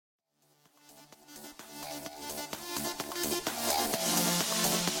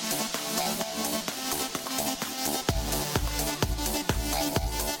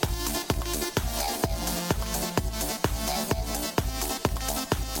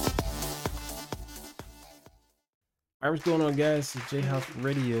All right, what's going on, guys? It's J House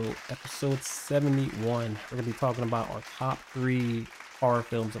Radio, episode 71. We're going to be talking about our top three horror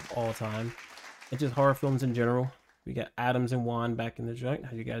films of all time and just horror films in general. We got Adams and Juan back in the joint.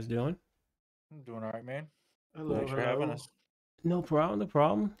 How you guys doing? I'm doing all right, man. Hello, Thanks for having hello. us. No problem, no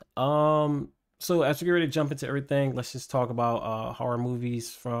problem. So as we get ready to jump into everything, let's just talk about horror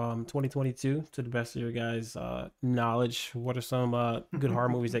movies from 2022 to the best of your guys' knowledge. What are some good horror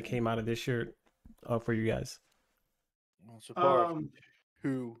movies that came out of this year for you guys? Well, so far, I've seen Um,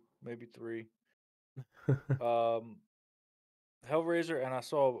 two, maybe three. Um, Hellraiser, and I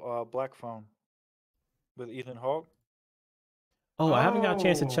saw Black Phone with Ethan Hawke. Oh, I haven't got a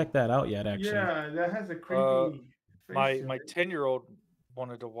chance to check oh, that out yet, actually. yeah, that has a Uh, creepy face my to my it. 10-year-old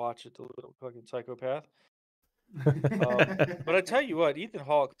wanted to watch it, the little fucking psychopath. But I tell you what, Ethan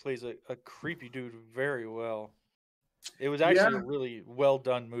Hawke plays a creepy dude very well. It was actually a Yeah, really well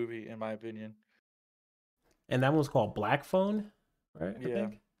done movie, in my opinion. And that one's called Black Phone, right? I Yeah.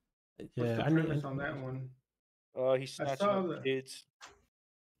 think. what's Yeah, the I premise need on to that watch it. one? He's I snatching saw up the. kids.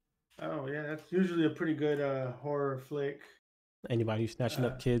 Oh, yeah, that's usually a pretty good horror flick. Anybody who's snatching Uh,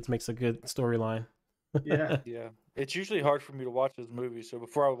 up kids makes a good storyline. yeah. Yeah, it's usually hard for me to watch those movies. So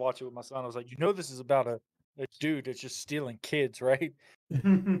before I would watch it with my son, I was like, this is about a dude that's just stealing kids, right? Like,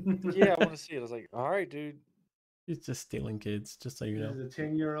 yeah, I want to see it. I was like, all right, dude. He's just stealing kids, just so you This know. is a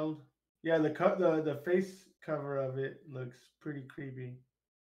 10-year-old. Yeah, the face cover of it looks pretty creepy.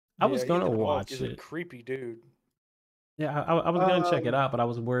 I Yeah, was gonna Ethan Hawke watch is a it. creepy dude. Yeah, I was gonna check it Um, out, but I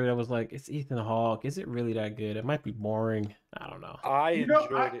was worried. I was like, it's Ethan Hawke. Is it really that good? It might be boring. I don't know. I you know,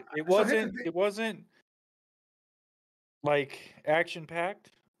 enjoyed it. It so here's the wasn't thing. it wasn't like action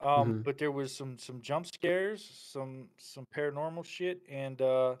packed. Hmm. But there was some jump scares, some paranormal shit, and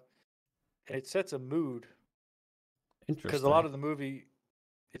it sets a mood because a lot Interesting. of the movie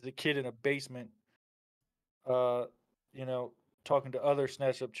is a kid in a basement uh, you know, talking to other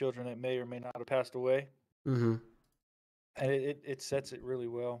snatched up children that may or may not have passed away, Hmm. and it sets it really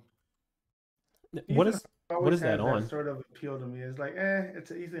well. What Ethan Hawke what always is that has that on? sort of appeal to me. It's like,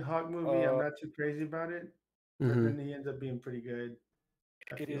 it's an Ethan Hawke movie. I'm Uh, not too crazy about it, but Hmm. then he ends up being pretty good.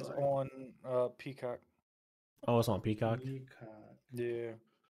 I it feel is like on Peacock. Oh, it's on Peacock. Peacock. Yeah,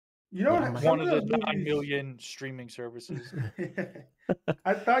 You know Yeah, I what? might. Some one of of the those 9 movies. million streaming services.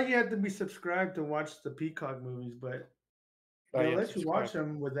 I thought you had to be subscribed to watch the Peacock movies, but Oh they'll yeah, let you watch subscribe.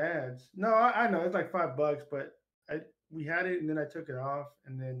 them with ads. No, I know it's like $5, but we had it and then I took it off,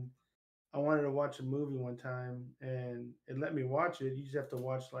 and then I wanted to watch a movie one time and it let me watch it. You just have to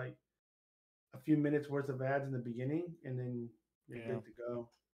watch like a few minutes worth of ads in the beginning, and then you're Yeah, good to go.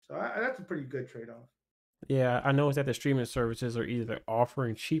 So that's a pretty good trade off. Yeah, I noticed that the streaming services are either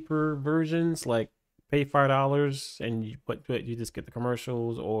offering cheaper versions, like pay $5 and but you just get the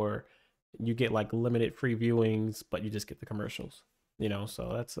commercials, or you get like limited free viewings, but you just get the commercials.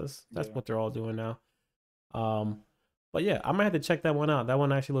 So that's yeah. what they're all doing now. Um, but yeah, I might have to check that one out. That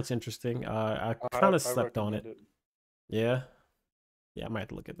one actually looks interesting. I kind of I slept on it. recommend it. Yeah, yeah, I might have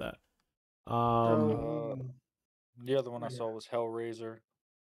to look at that. So Uh, the other one I yeah, saw was Hellraiser.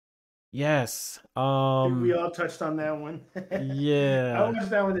 Yes. I think we all touched on that one. I Yeah. watched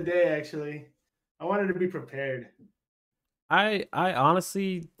that one today actually. I wanted to be prepared. I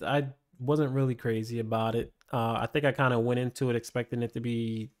honestly I wasn't really crazy about it. I think I kind of went into it expecting it to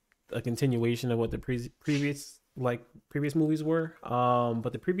be a continuation of what the previous movies were.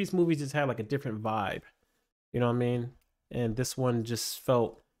 But the previous movies just had like a different vibe. You know what I mean? And this one just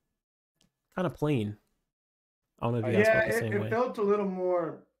felt kind of plain. I don't know if I you guys Yeah, felt the agree. same it way. felt a little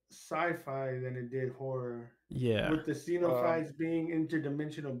more sci-fi than it did horror, Yeah. with the Um, xenophiles being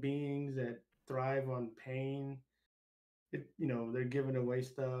interdimensional beings that thrive on pain. They're giving away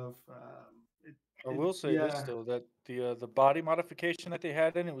stuff. I will say this Yeah, though, that the body modification that they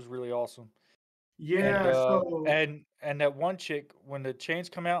had in it was really awesome. And yeah. uh So and that one chick, when the chains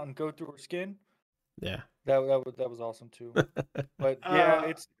come out and go through her skin, Yeah. that was awesome too. But yeah, uh,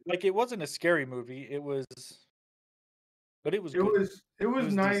 it's like it wasn't a scary movie. But it was it good. It was was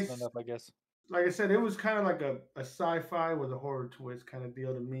decent nice. enough, I guess. Like I said, it was kind of like a sci-fi with a horror twist kind of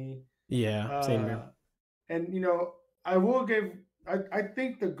deal to me. Yeah, same here. Uh, and I will give. I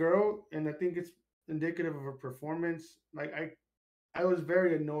think the girl, and I think it's indicative of her performance. Like I was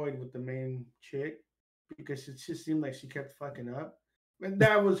very annoyed with the main chick because it just seemed like she kept fucking up. And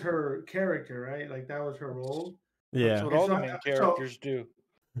that was her character, right? Like that was her role. That's Yeah. what And all so the I, main so characters do.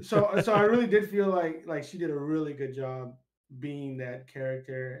 so I really did feel like she did a really good job being that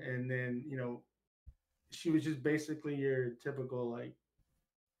character. And then she was just basically your typical like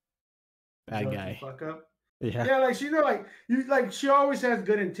Bad junkie guy. fuck up. Yeah. Yeah, like she like she always has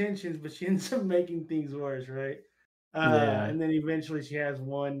good intentions, but she ends up making things worse, right? Yeah. And then eventually she has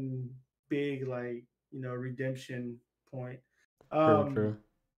one big like redemption point. True. Um, True.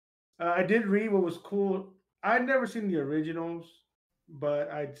 I did read what was cool. I'd never seen the originals, but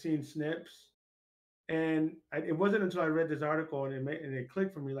I'd seen snips, and it wasn't until I read this article and it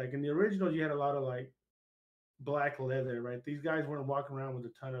clicked for me. Like in the originals, you had a lot of like black leather, right? These guys weren't walking around with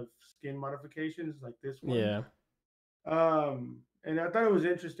a ton of skin modifications like this one. Yeah. And I thought it was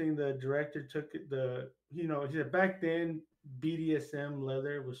interesting. The director took he said back then BDSM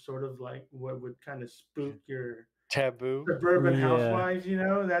leather was sort of like what would kind of spook your Taboo. suburban Yeah.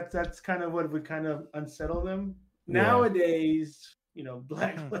 housewives. That's kind of what would kind of unsettle them. Yeah. Nowadays,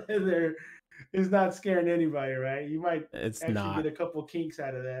 black leather is not scaring anybody, right? You might It's actually get not. a couple kinks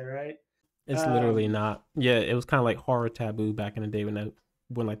out of that, right? It's literally Um, not. Yeah, it was kind of like horror taboo back in the day when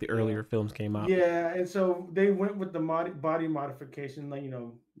like the Yeah. earlier films came out. Yeah, and so they went with the body modification. Like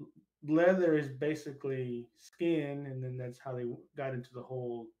leather is basically skin, and then that's how they got into the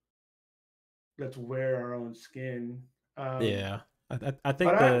whole let's wear our own skin. Um, Yeah. I but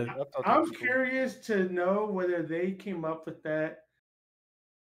think the I thought that I'm was cool. curious to know whether they came up with that.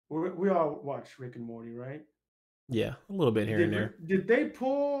 We all watch Rick and Morty, right? yeah, a little bit here and there. Did they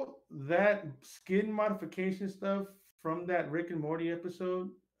pull that skin modification stuff from that Rick and Morty episode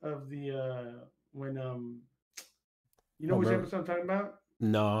of the when you I know don't which remember. episode I'm talking about?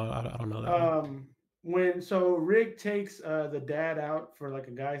 No, I don't know that one. When so Rick takes the dad out for like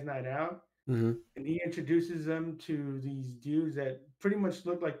a guy's night out, Hmm. and he introduces them to these dudes that pretty much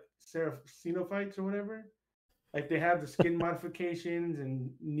look like xenophites or whatever. Like they have the skin modifications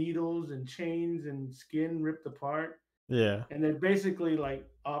and needles and chains and skin ripped apart, Yeah. and they're basically like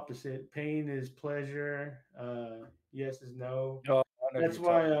opposite. Pain is pleasure. Yes is no. Oh, I know who you're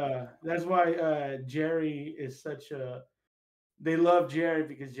talking about. That's why Jerry is such a they love Jerry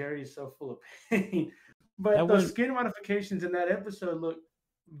because Jerry is so full of pain. But That the would skin modifications in that episode look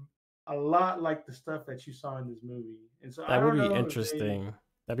a lot like the stuff that you saw in this movie. And so I that would don't be know if they interesting.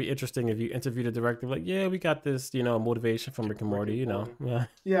 That'd be interesting if you interviewed a director like, yeah, we got this, motivation from Rick and Rick Morty, and Morty. Yeah.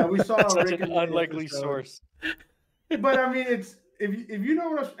 Yeah, we saw a Such Rick an and Morty unlikely episode. source. But I mean, it's if you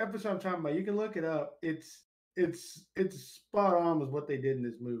know what episode I'm talking about, you can look it up. It's spot on with what they did in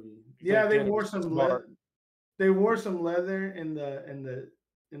this movie. Yeah, they did it wore was some smart. they wore some leather and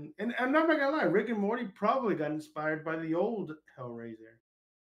I'm not gonna lie, Rick and Morty probably got inspired by the old Hellraiser.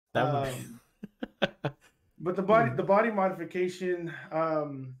 That would Um, but Hmm. the body modification,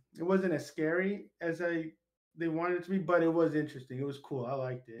 it wasn't as scary as they wanted it to be, but it was interesting. It was cool. I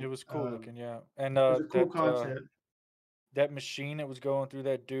liked it. It was cool looking, yeah. And It was a cool concept. that machine that was going through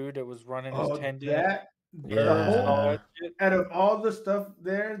that dude that was running his Oh, tendon, that the all whole Yeah. that shit. out of all the stuff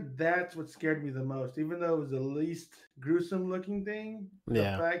there, that's what scared me the most. Even though it was the least gruesome looking thing, the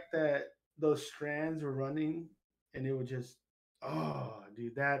Yeah. fact that those strands were running and it would just, oh,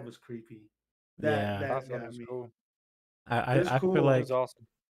 dude, that was creepy. That Yeah. I that thought it got was me. cool. It was I feel cool. It was awesome.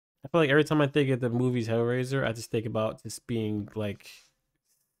 like every time I think of the movies Hellraiser, I just think about just being like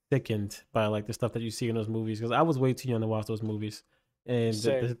sickened by like the stuff that you see in those movies because I was way too young to watch those movies, and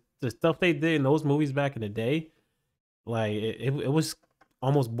Same. the stuff they did in those movies back in the day, like it was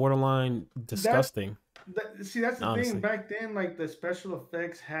almost borderline disgusting. See, that's the thing. Honestly, Back then, like the special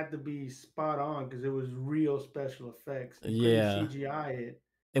effects had to be spot on because it was real special effects. You couldn't yeah, CGI it,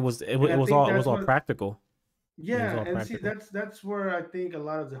 it and I was think all that's what. practical. It was Yeah, all and see, practical. that's where I think a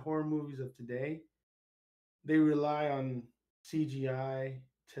lot of the horror movies of today they rely on CGI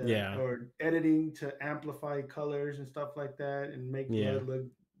to Yeah, or editing to amplify colors and stuff like that and make yeah, blood look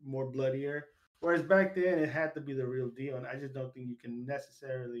more bloodier. Whereas back then, it had to be the real deal, and I just don't think you can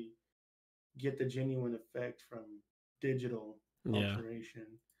necessarily get the genuine effect from digital yeah. alteration.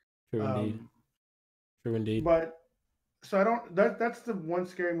 True indeed. Um, True indeed. but so I don't. That's the one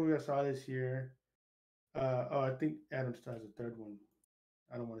scary movie I saw this year. I think Adam still has a third one.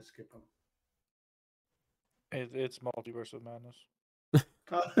 I don't want to skip him. It's Multiverse of Madness.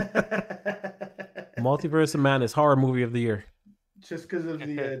 Multiverse of Madness horror movie of the year. Just because of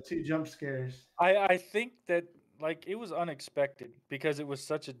the two jump scares. I think that like it was unexpected because it was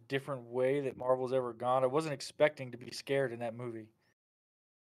such a different way that Marvel's ever gone. I wasn't expecting to be scared in that movie.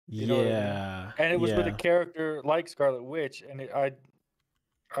 You know what I mean? Yeah, And it was with a yeah. character like Scarlet Witch, and I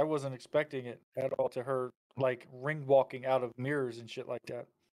wasn't expecting it at all to her like ring walking out of mirrors and shit like that.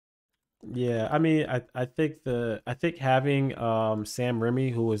 Yeah, I mean, I think having Sam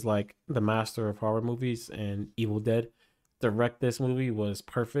Raimi, who was like the master of horror movies and Evil Dead, direct this movie was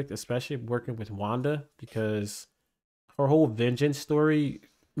perfect, especially working with Wanda because her whole vengeance story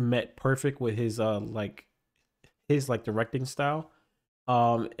met perfect with his like directing style.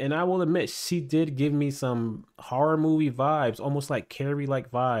 And I will admit, she did give me some horror movie vibes, almost like Carrie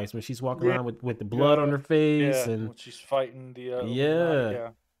like vibes when she's walking Yeah, around with the blood on her face, Yeah, and when she's fighting the Illuminati. yeah, Yeah.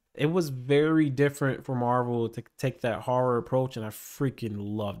 it was very different for Marvel to take that horror approach, and I freaking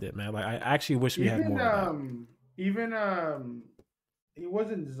loved it, man. Like I actually wish we had even more of that. even he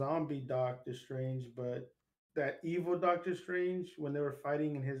wasn't zombie Doctor Strange, but that evil Doctor Strange when they were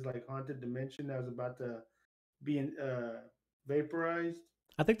fighting in his like haunted dimension that was about to be vaporized.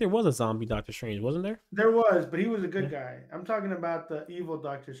 I think there was a zombie Doctor Strange, wasn't there? There was, but he was a Yeah. good guy. I'm talking about the evil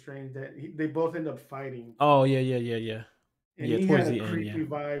Doctor Strange that they both end up fighting, Oh yeah, yeah, yeah, yeah, and yeah. he had Towards a the end, yeah, creepy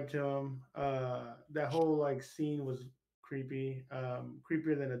vibe to him. That whole like scene was creepy,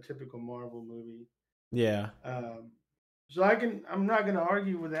 creepier than a typical Marvel movie. yeah. Um, so I'm not gonna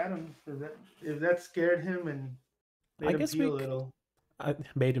argue with Adam if that scared him and I made him guess pee a little. I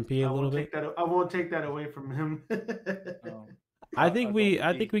made him pee a little bit. I won't take that away from him. Oh, I I think don't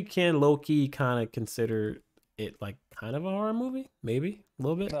I see. think we can low key kind of consider it like kind of a horror movie, maybe a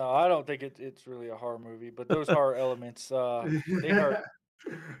little bit. No, I don't think it's really a horror movie, but those horror elements, they hurt.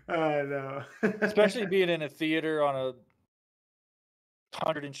 I know. Especially being in a theater on a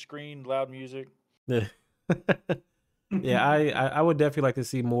 100-inch screen, loud music. Yeah, yeah. I would definitely like to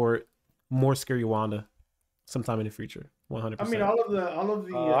see more scary Wanda sometime in the future. I mean, 100%. all of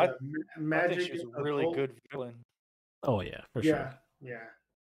the I I think magic she was and a really occult. good villain. Oh yeah, for Yeah, sure. yeah.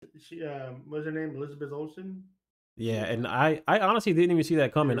 She what's her name? Elizabeth Olsen. Yeah, Yeah, and I honestly didn't even see that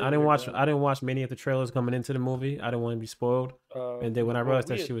did a coming. really good job. I didn't watch many of the trailers coming into the movie. I didn't want to be spoiled. And then when I Well, realized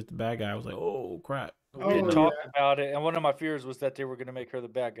that she was the bad guy, I was like, oh crap. we had Oh talked about it, and one of my fears was that they were going to make her the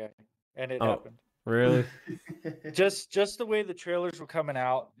bad guy, and it Oh, happened. really? yeah. Just the way the trailers were coming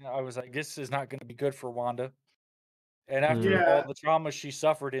out, I was like, this is not going to be good for Wanda. And after Mm, all the trauma she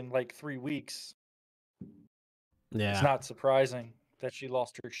suffered in like 3 weeks, it's yeah, not surprising that she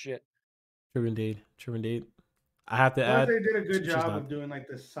lost her shit. true indeed. True indeed. I have to Plus, add, they did a good she's job not. of doing like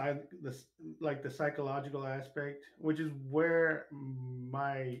the psychological aspect, which is where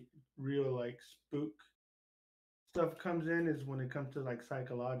my real like spook stuff comes in. Is when it comes to like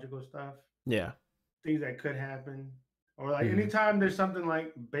psychological stuff, Yeah. things that could happen, or like Mhm. anytime there's something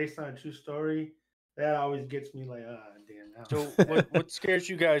like based on a true story, that always gets me like, ah, damn. Now. So what scares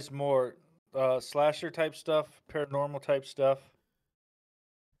you guys more? Slasher type stuff, paranormal type stuff?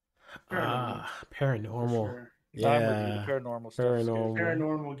 Paranormal for Paranormal. sure. I'm with you. The Yeah. paranormal stuff scares me. Paranormal.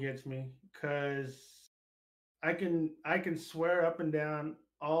 Paranormal gets me because I can swear up and down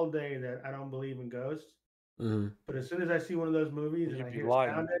all day that I don't believe in ghosts. Mhm. But as soon as I see one of those movies and You'd I be hear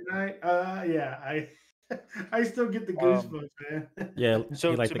lying. sound at night, yeah, I I still get the Um, goosebumps, man. Yeah, you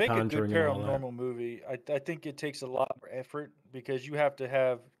So like to The make a good Conjuring and all that. paranormal movie, I think it takes a lot of effort because you have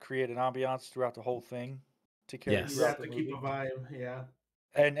to create an ambiance throughout the whole thing to carry Yes. You throughout have the to keep movie. a vibe, yeah.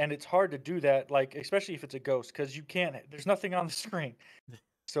 And it's hard to do that, like especially if it's a ghost, because you can't. There's nothing on the screen,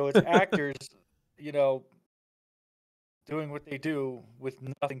 so it's actors, you know, doing what they do with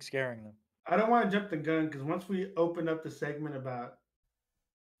nothing scaring them. I don't want to jump the gun because once we open up the segment about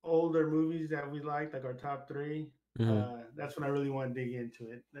older movies that we like our top three, Mhm. that's when I really want to dig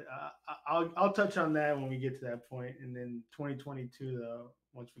into it. I'll touch on that when we get to that point, and then 2022 though,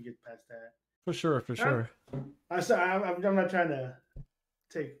 once we get past that. For sure, for I'm, sure. I'm not trying to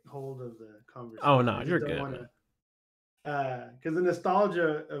take hold of the conversation. Oh no, I you're just don't good, want man. to, because the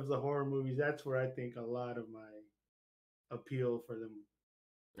nostalgia of the horror movies, that's where I think a lot of my appeal for them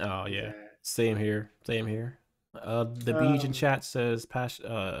Oh is yeah. at. Same here. Same here. The Beach in Um, chat says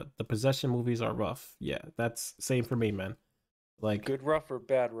the possession movies are rough. Yeah, that's same for me, man. Like Good rough or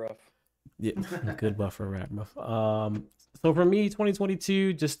bad rough? yeah, good buffer rap buff. So for me,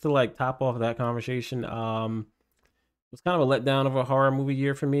 2022, just to like top off that conversation, it was kind of a letdown of a horror movie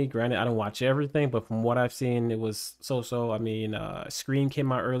year for me. Granted, I don't watch everything, but from what I've seen, it was so-so. I mean, Scream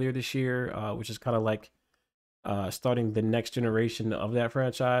came out earlier this year, which is kind of like starting the next generation of that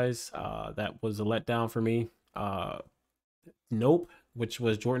franchise. That was a letdown for me. Nope, which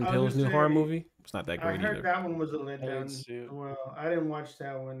was Jordan I was Peele's gonna new horror say, movie. It's not that I great heard either. that one was a I didn't letdown. see it. Well, I didn't watch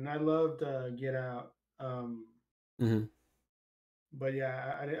that one. I loved Get Out. Hmm. But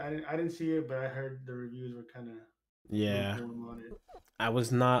yeah, I didn't see it, but I heard the reviews were kind of Yeah, lukewarm on it. I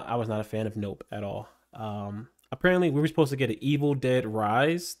was not a fan of Nope at all. Apparently we were supposed to get an Evil Dead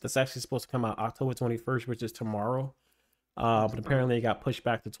Rise. That's actually supposed to come out October 21st, which is tomorrow. But apparently it got pushed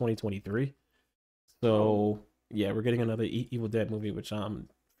back to 2023. Oh, So yeah, we're getting another Evil Dead movie, which I'm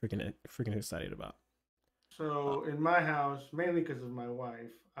freaking excited about. so in my house, mainly because of my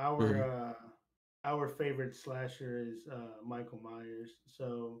wife, Mhm. our favorite slasher is Michael Myers.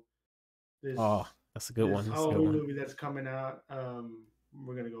 So this Oh, that's a good one. That's a good Halloween one. movie that's coming out,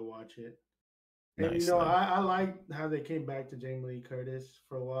 watch it. And Nice, you know, nice. I like how they came back to Jamie Lee Curtis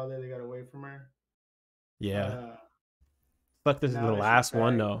for a while there. They got away from her. Yeah. Uh, Fuck, this and is now the that she's last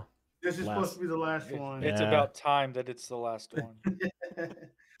one back, though. this is supposed Last. to be the last It, one. it's Yeah. about time that it's the last one.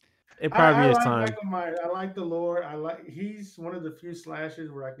 It I probably is like time. Michael Myers. I like the lore. He's one of the few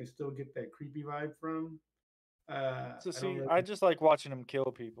slashers where I can still get that creepy vibe from. So I don't see, really. I just like watching him kill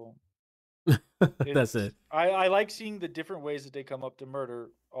people. That's it. I like seeing the different ways that they come up to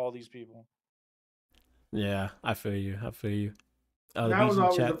murder all these people. Yeah, I feel you. I feel you. The That was BG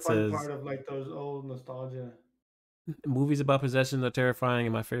always the chat fun says part of like those old nostalgia. movies about possession are terrifying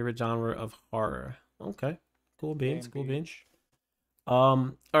and my favorite genre of horror. Okay. Cool beans. Cool beans.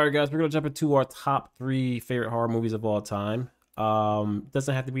 All right, guys, we're gonna jump into our top 3 favorite horror movies of all time.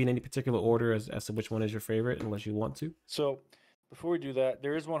 Doesn't have to be in any particular order as to which one is your favorite, unless you want to. So, before we do that,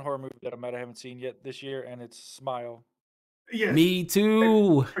 there is one horror movie that I haven't seen yet this year, and it's Smile. Yes. Me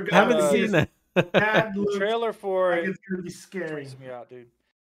too. forgot Haven't to seen that. That The looks trailer for like it it's gonna be scary. freaks me out, dude.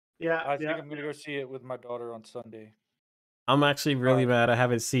 Yeah, I think I'm gonna go see it with my daughter on Sunday. I'm actually really mad. I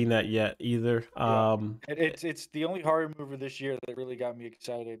haven't seen that yet either. Yeah. It's the only horror movie this year that really got me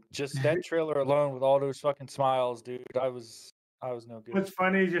excited. Just that trailer alone with all those fucking smiles, dude. I was no good. What's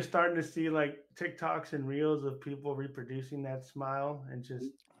funny is you're starting to see like TikToks and reels of people reproducing that smile, and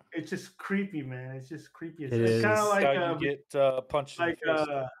it's just creepy, man. It's just creepy. It's kind of like how you get punched in the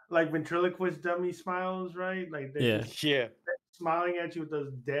face. like ventriloquist dummy smiles, right? Like they're just Yeah. smiling at you with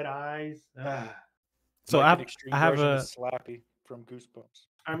those dead eyes. So Like I an extreme have version a of Slappy from Goosebumps.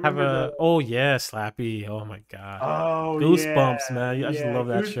 I have remember a oh yeah, Slappy. Oh my god. Goosebumps, yeah, man. I used to love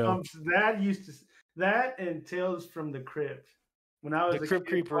that show. Goosebumps. That and Tales from the Crypt. When I was The a Crypt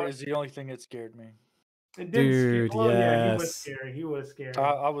kid, Creeper is the only thing that scared me. it didn't scare. Dude, Oh yeah, he was yes. scary. He was scary.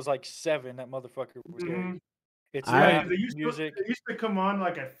 I was like 7. That motherfucker was scary. Mhm. It's I- that They used music. To, it used to come on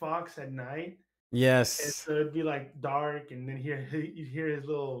like at Fox at night. And Yes. so it'd be like dark, and then you'd hear his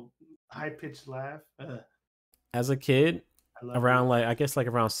little high pitched laugh. As a kid, I love around like I guess like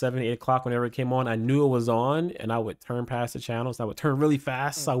around 7, 8 o'clock whenever it came on, I knew it was on, and I would turn past the channels. I would turn really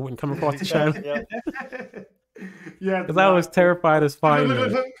fast so I wouldn't come across the channel. Yeah, Because I was terrified as finding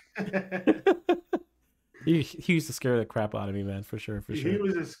look. he used to scare the crap out of me, man, for sure. He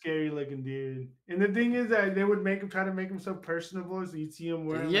was a scary looking dude. And the thing is that they would try to make him so personable, so you'd see him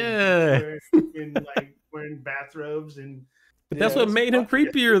wearing wearing bathrobes and. But that's what made him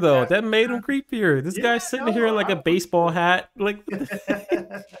creepier, though. That made him creepier. This guy's sitting here in like a baseball hat, like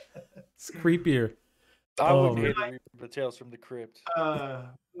it's creepier. I wouldn't hate to read the Tales from the Crypt.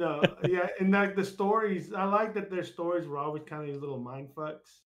 No, yeah, and like the stories, I like that their stories were always kind of these little mind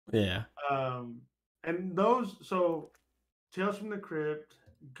fucks. Yeah. And those, so Tales from the Crypt,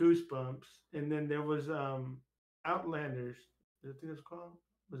 Goosebumps, and then there was Outlanders. I think it's called.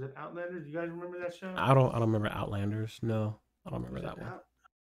 Was it Outlanders? You guys remember that show? I don't remember Outlanders. No, I don't remember that one.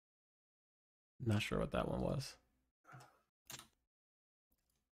 Not sure what that one was.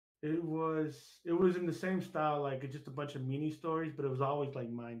 It was in the same style, like it's just a bunch of mini stories, but it was always like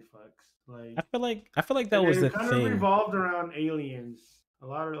mind fucks. Like I feel like that was the kind thing. of revolved around aliens. A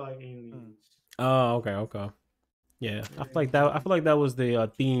lot of like aliens. Oh, okay. Yeah, I feel like that was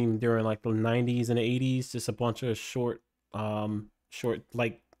the theme during like the 90s and the 80s. Just a bunch of short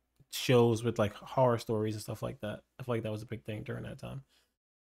like shows with like horror stories and stuff like that. I feel like that was a big thing during that time.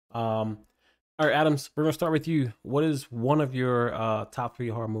 All right, Adams, we're gonna start with you. What is one of your top 3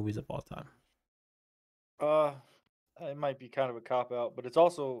 horror movies of all time? It might be kind of a cop out, but it's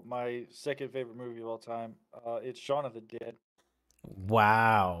also my second favorite movie of all time. It's Shaun of the Dead.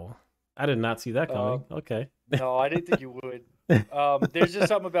 Wow, I did not see that coming. Okay. No, I didn't think you would. There's just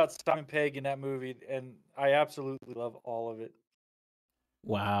something about Simon Pegg in that movie, and I absolutely love all of it.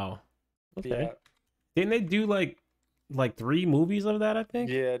 Wow. Okay. Yeah. Didn't they do like 3 movies of that, I think?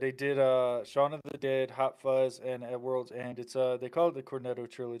 Yeah, they did Shaun of the Dead, Hot Fuzz, and At World's End. It's they call it the Cornetto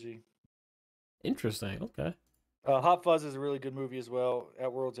trilogy. Interesting. Okay. Hot Fuzz is a really good movie as well.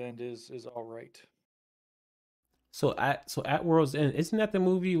 At World's End is all right. So at World's End, isn't that the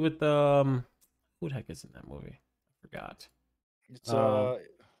movie with who the heck is in that movie? I forgot. It's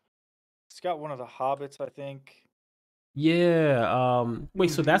got one of the Hobbits, I think. Yeah.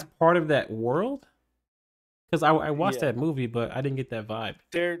 Wait, so that's part of that world? Because I watched that movie, but I didn't get that vibe.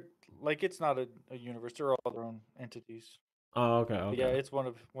 They're like, it's not a universe. They're all their own entities. Oh, okay. But yeah, it's one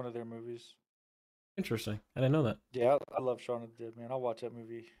of their movies. Interesting. I didn't know that. Yeah, I love Shaun of the Dead, man. I'll watch that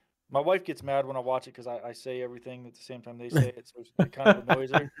movie. My wife gets mad when I watch it because I say everything at the same time they say it, so it kind of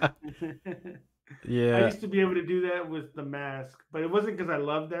annoys her. Yeah. I used to be able to do that with The Mask, but it wasn't because I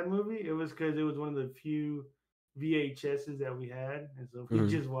loved that movie. It was because it was one of the few VHSs that we had, and so we Mhm.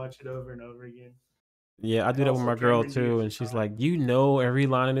 just watch it over and over again. Yeah, I And do that with also my girl Cameron too, Diaz and is she's hot. like, "You know every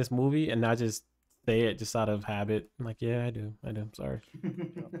line in this movie," and I just say it just out of habit. I'm like, "Yeah, I do. Sorry."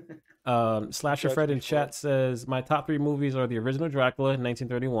 Slasher Judge Fred me in for it. chat says my top 3 movies are the original Dracula,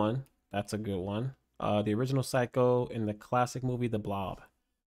 1931. That's a good one. The original Psycho, and the classic movie The Blob.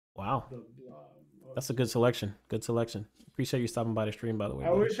 Wow, that's a good selection. Good selection. Appreciate you stopping by the stream, by the way, I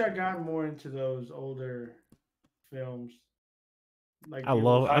buddy. wish I got more into those older films, like I the old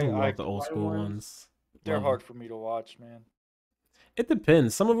love I I love black the and old white school ones. ones. They're Love hard them. for me to watch, man. It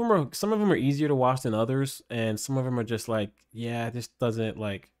depends. Some of them are easier to watch than others, and some of them are just like, yeah, this doesn't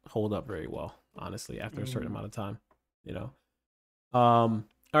like hold up very well, honestly, after a certain amount of time, you know. All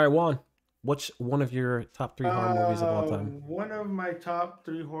right, Juan, what's one of your top 3 horror movies of all time? One of my top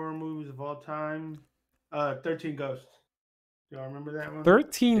 3 horror movies of all time, 13 Ghosts. Y'all remember that one?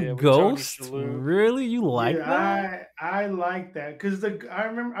 13 Yeah, with Tony Ghosts? Shalhoub. Really? You like that? Yeah, I like that because I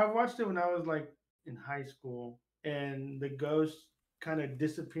remember I watched it when I was like in high school, and the ghost kind of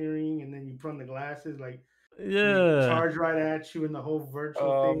disappearing, and then you put on the glasses, like, and they Yeah. charge right at you, and the whole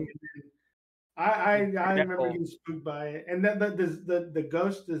virtual thing. Um, And I remember Example. getting spooked by it, and that the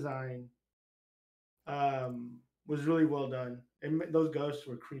ghost design was really well done. Those ghosts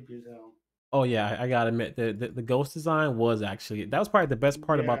were creepy as hell. Oh yeah, I gotta admit the ghost design was actually that was probably the best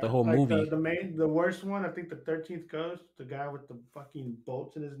part about the Yeah, whole like movie. the worst one, I think the 13th Ghost, the guy with the fucking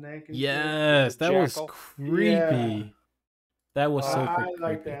bolts in his neck and shit. Yes, the that was Jackal. Yeah, creepy. That was so I freaking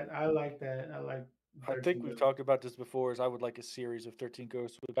like creepy. that. I like that. I like I think 13 we've Ghosts. talked about this before. Is I would like a series of 13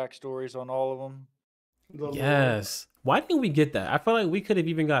 Ghosts with backstories on all of them. The lore. Yes. Why didn't we get that? I feel like we could have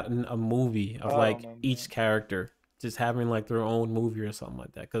even gotten a movie of I don't like know, each man. character just having like their own movie or something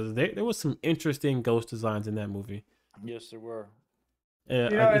like that. Because there was some interesting ghost designs in that movie. Yes, there were.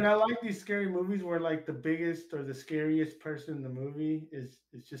 And I like these scary movies where like the biggest or the scariest person in the movie is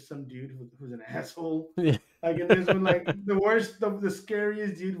just some dude who's an asshole. yeah. Like in this one, like the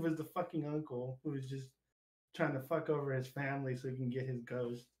scariest dude was the fucking uncle who was just trying to fuck over his family so he can get his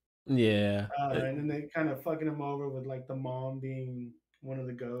ghost. Yeah. And then they kind of fucking him over with like the mom being one of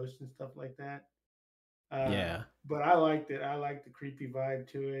the ghosts and stuff like that. Yeah. But I liked it. I liked the creepy vibe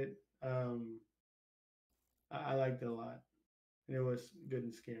to it. I liked it a lot. And it was good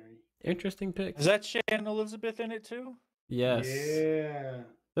and scary. Interesting pick. Is that Shannon Elizabeth in it too? Yes. Yeah.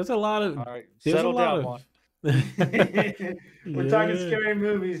 There's a lot of All right, there's a settle lot down, of Juan. We're talking Yeah. scary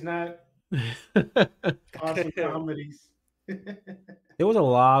movies, not awesome comedies. There was a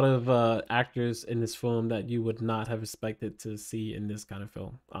lot of actors in this film that you would not have expected to see in this kind of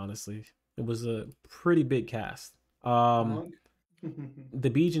film, honestly. It was a pretty big cast. Monk. The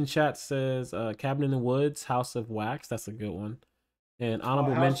Beach in chat says Cabin in the Woods, House of Wax. That's a good one. And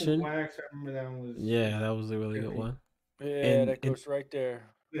honorable House of mention. Wax, I remember that one was. Yeah, that was a really good one. Yeah, that goes right there.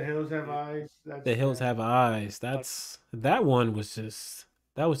 The Hills Have Eyes. That's, The Hills Have Eyes. That one was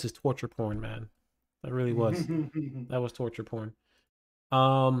just torture porn, man. That really was. That was torture porn.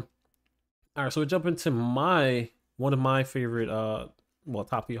 All right, so we jump into one of my favorite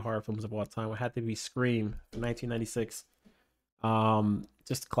top 3 horror films of all time. It had to be Scream, 1996.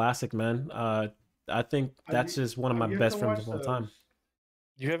 Just classic, man. I think that's just one of my best films of all time.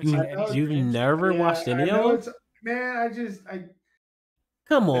 You haven't seen any? You've never watched any of them? Man,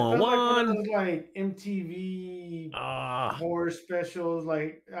 Come it on, felt like one of Juan. those like MTV horror specials.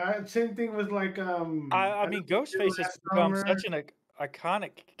 Like same thing with like I mean, Ghostface has become such an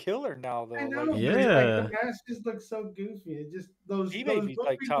iconic killer now, though. I know, like, but like the masks just look so goofy. It just those movies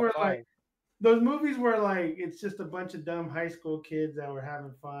like top were 5. like those movies were like it's just a bunch of dumb high school kids that were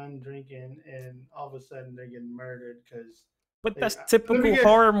having fun drinking, and all of a sudden they're getting murdered because. But that's typical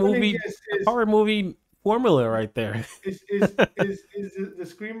horror movie formula right there. Is the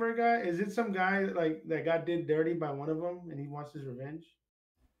screamer guy? Is it some guy like that got did dirty by one of them and he wants his revenge?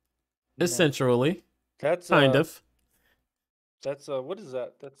 Essentially, that's kind of. That's what is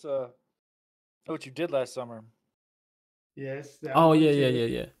that? That's what you did last summer. Yes. Oh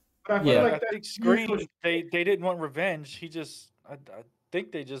yeah. But I feel like I think Scream. They didn't want revenge. I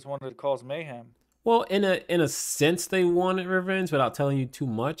think they just wanted to cause mayhem. Well, in a sense, they wanted revenge without telling you too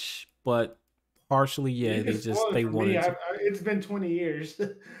much, but partially, yeah, they wanted. It's been 20 years.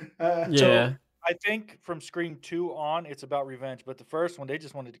 Yeah. So I think from Scream 2 on, it's about revenge. But the first one, they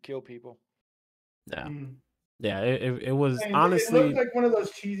just wanted to kill people. Yeah. Yeah, it was honestly. It looked like one of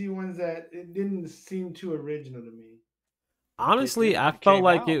those cheesy ones that it didn't seem too original to me. Honestly, I felt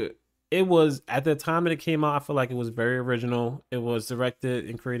like it was at the time that it came out. I feel like it was very original. It was directed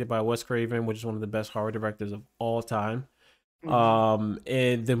and created by Wes Craven, which is one of the best horror directors of all time.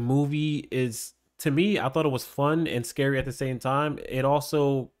 And the movie is to me, I thought it was fun and scary at the same time. It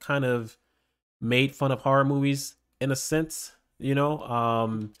also kind of made fun of horror movies in a sense, you know. I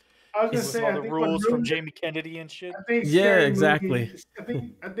was gonna It's With say, all I the think what rules from ruined it, Jamie Kennedy and shit. I think yeah, Scary exactly.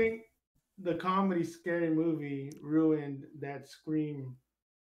 Movie. I think the comedy Scary Movie ruined that Scream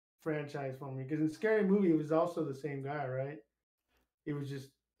franchise for me because in Scary Movie it was also the same guy, right? It was just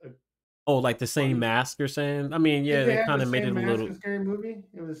a Oh, like the same funny. mask you're saying? I mean, Did yeah, they they have kind the of made it same a mask in little. Scary Movie?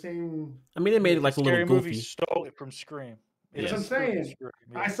 It was the same. I mean, they made it The like a little Scary Movie goofy. stole it from Scream. It's That's Yeah. what a I'm spoof of saying. Scream.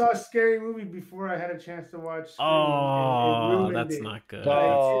 I Yeah. saw Scary Movie before I had a chance to watch Scream, and it Oh, ruined that's it. not good. Like That's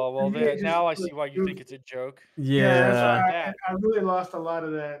it, Oh to well, me, it just now I see looked why you think goofy. it's a joke. Yeah, that's Not yeah. why that. I really lost a lot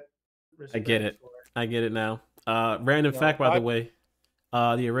of that I get respect it. for it. I get it now. Random No, fact, by the I way.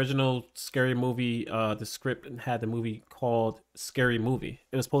 The original Scary Movie, the script had the movie called Scary Movie.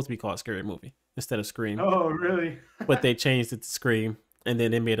 It was supposed to be called Scary Movie instead of Scream, Oh, really? but they changed it to Scream, and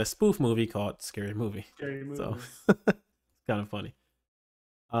then they made a spoof movie called Scary Movie. Scary So Movie. kind of funny.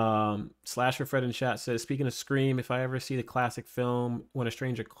 Slasher Fred in chat says, speaking of Scream, if I ever see the classic film When a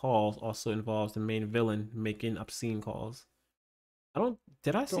Stranger Calls, also involves the main villain making obscene calls. I don't.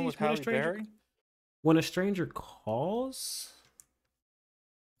 Did I going see with When a Halle Stranger? Berry. When a Stranger Calls?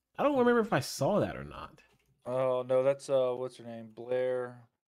 I don't remember if I saw that or not. Oh no, that's what's her name?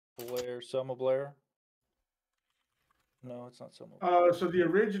 Selma Blair. No, it's not Selma Blair. So the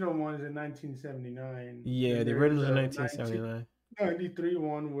original one is in 1979. Yeah, Then the there is original's in a 1979. 1993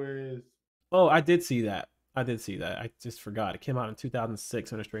 one with. Oh, I did see that. I did see that. I just forgot. It came out in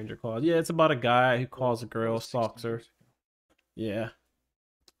 2006 when A Stranger Calls. Yeah, it's about a guy who Well, calls a that girl, was stalks 16 her. years ago. Yeah,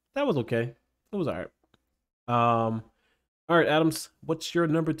 that was okay. It was all right. All right, Adams, what's your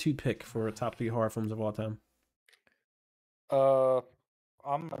number 2 pick for top 3 horror films of all time?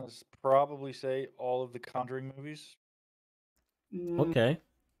 I'm gonna probably say all of the Conjuring movies. Okay.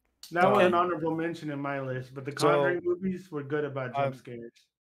 That was an Okay. honorable mention in my list, but the So Conjuring movies were good about jump I'm scares.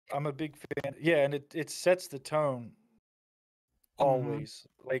 I'm a big fan. Yeah, and it sets the tone always.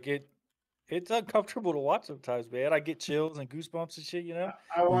 Like it's uncomfortable to watch sometimes, man. I get chills and goosebumps and shit, you know.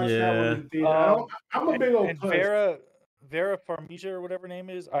 I watched that one Yeah. in theater. I don't. I'm a big old And puss. Vera Farmiga or whatever her name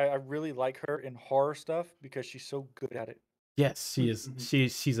is, I really like her in horror stuff because she's so good at it. Yes, she is.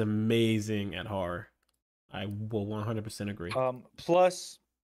 She's amazing at horror. I will 100% agree. Plus,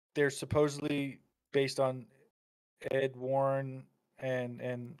 they're supposedly based on Ed Warren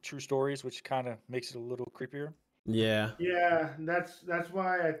and true stories, which kind of makes it a little creepier. Yeah. Yeah, that's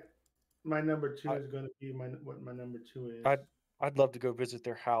why my number 2 I- is going to be what my number 2 is. I'd love to go visit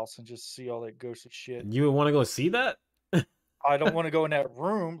their house and just see all that ghostly shit. You would want to go see that? I don't want to go in that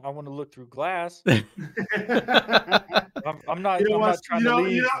room. I want to look through glass. You I'm not don't want- trying you to don't-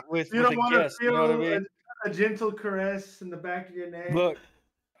 leave you with don't a want to guest. feel You know what I mean? a gentle caress in the back of your neck. Look,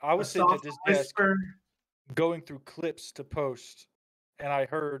 I a was sitting at soft this desk whisper. going through clips to post, and I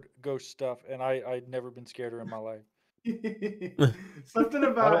heard ghost stuff, and I'd never been scareder in my life. Something I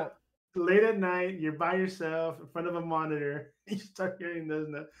about don't. late at night, you're by yourself in front of a monitor, you start hearing those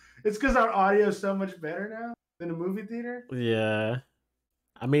notes. It's because our audio is so much better now than a movie theater. Yeah.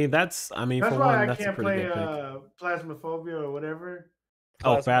 I mean, That's for why one, I that's a can't pretty play good pick. Phasmophobia or whatever.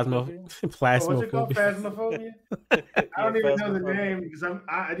 Oh, Phasmophobia? Oh, what's it called? Phasmophobia. Phasmophobia? I don't Yeah, even know the Phasmophobia. name because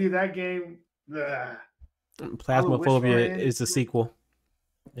I do that game. Ugh. Phasmophobia in. is the sequel.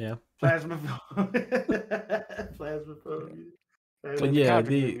 Yeah. Phasmophobia. Phasmophobia. But The yeah,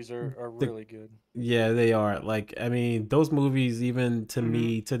 Conjuring movies are the really good. yeah, they are. Like, I mean, those movies, even to Mhm.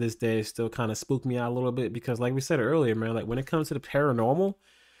 me to this day, still kind of spook me out a little bit because, like we said earlier, man, like when it comes to the paranormal,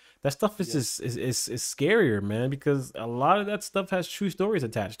 that stuff is Yeah. just is scarier, man, because a lot of that stuff has true stories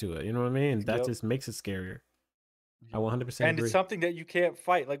attached to it. You know what I mean? That Yep. just makes it scarier. I Yep. 100% And agree. it's something that you can't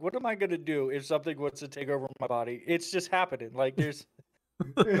fight. Like, what am I gonna do if something wants to take over my body? It's just happening. Like, there's.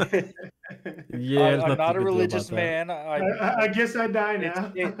 Yeah, there's I'm nothing not you a can do about religious that. man. I guess I die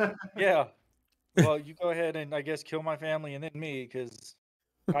now. Yeah. Well, you go ahead and I guess kill my family and then me because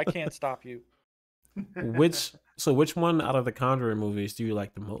I can't stop you. Which one out of the Conjuring movies do you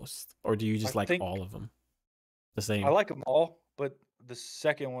like the most, or do you just I like think- all of them the same? I like them all, but the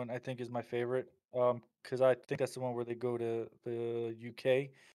second one I think is my favorite. Because I think that's the one where they go to the UK,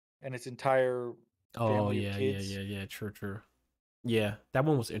 and its entire Oh family yeah, of kids. yeah. True. Yeah, that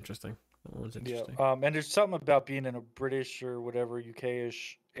one was interesting. That one was interesting. Yeah. And there's something about being in a British or whatever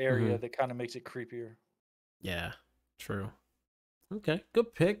UK-ish area Mhm. that kind of makes it creepier. Yeah, true. Okay,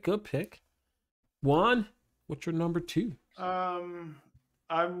 good pick. Good pick. Juan, what's your number 2? I'm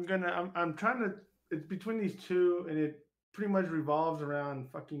trying to. It's between these two, and it pretty much revolves around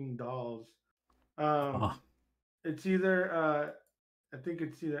fucking dolls. Oh. It's either I think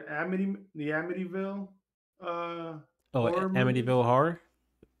it's either the Amityville uh Oh, horror movies. Amityville Horror.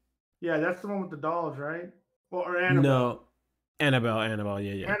 Yeah, that's the one with the dolls, right? Well, or Annabelle. No, Annabelle.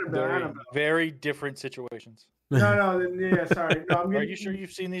 Yeah, Very, Annabelle. very different situations. No, yeah. no, yeah, sorry. No, I'm Are you sure getting.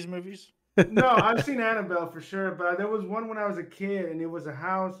 you've seen these movies? No, I've seen Annabelle for sure, but there was one when I was a kid, and it was a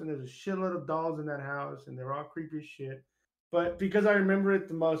house, and there's a shitload of dolls in that house, and they're all creepy as shit. But because I remember it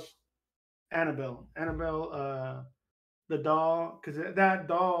the most, Annabelle, the doll, because that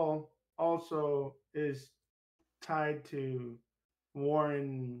doll also is tied to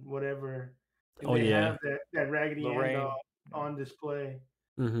Warren, whatever, and Oh they yeah. have that Raggedy Ann doll Lorraine. Yeah. on display.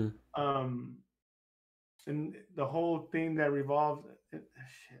 Hmm. Um, and the whole thing that revolves.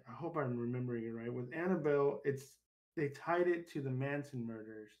 Shit, I hope I'm remembering it right. With Annabelle, they tied it to the Manson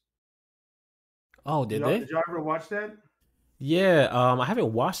murders. Oh, Did did y'all, they? did y'all ever watch that? Yeah. I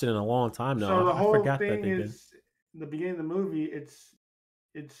haven't watched it in a long time now. So the I whole forgot that thing they did. is the beginning of the movie. It's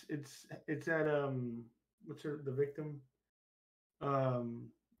at what's the victim um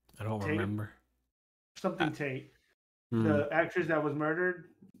I don't Tate, remember. I, something Tate, mm, the actress that was murdered,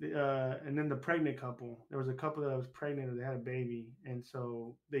 and then the pregnant couple. There was a couple that was pregnant and they had a baby, and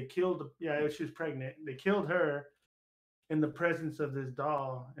so they killed. Yeah, she was pregnant. They killed her in the presence of this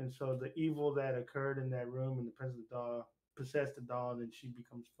doll, and so the evil that occurred in that room in the presence of the doll possessed the doll, and she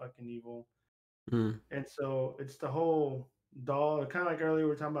becomes fucking evil. mm. And so it's the whole doll, kind of like earlier we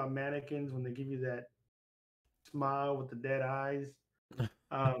were talking about mannequins when they give you that smile with the dead eyes.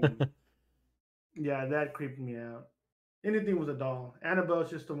 Um, yeah, that creeped me out. Anything with a doll. Annabelle's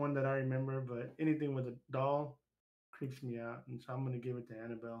just the one that I remember, but anything with a doll creeps me out, and so I'm gonna give it to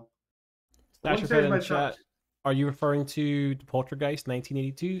Annabelle. I Slasher wouldn't say Fed it's in the my top. chat. Are you referring to the Poltergeist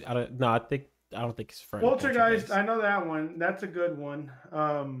 1982? I don't. No, I don't think it's referring to Poltergeist, Poltergeist. I know that one. That's a good one.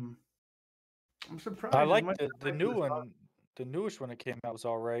 I'm I surprised as like much as I the like new this. one. The newest one that came out was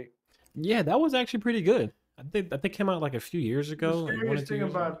all right. Yeah, that was actually pretty good. I think it came out like a few years The ago, like one or scariest two thing years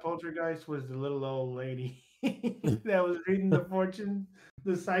ago. about Poltergeist was the little old lady that was reading the fortune,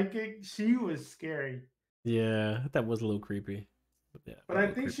 the psychic. She was scary. Yeah, that was a little creepy. But yeah, But a I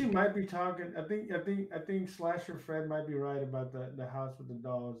little think she creepy. might be talking. I think Slasher Fred might be right about the house with the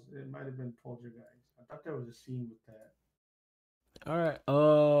dolls. It might have been Poltergeist. I thought there was a scene with that. All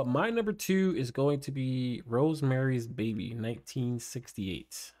right. My number two is going to be Rosemary's Baby,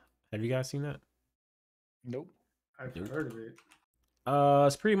 1968. Have you guys seen that? Nope. I've Nope. heard of it.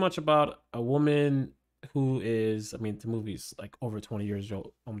 It's pretty much about a woman who is, I mean, the movie's like over 20 years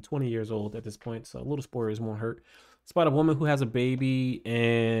old. I'm 20 years old at this point, so little spoilers won't hurt. It's about a woman who has a baby,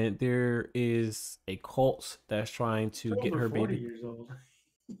 and there is a cult that's trying It's to get over her 40 baby. years old.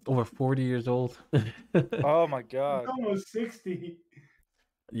 Over 40 years old. Oh my It's god. almost 60.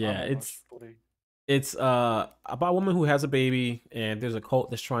 Yeah, I'm almost 40. it's about a woman who has a baby, and there's a cult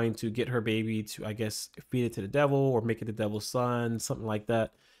that's trying to get her baby to, I guess, feed it to the devil or make it the devil's son, something like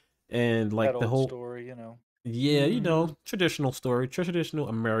that. And That like the old whole, story, you know. yeah, Hmm. traditional story, traditional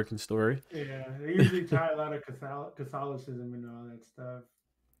American story. Yeah, they usually tie a lot of Catholicism and all that stuff.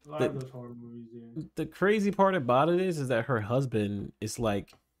 A lot of The those horror movies do. the crazy part about it is that her husband is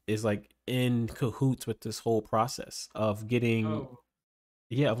like in cahoots with this whole process of getting, Oh,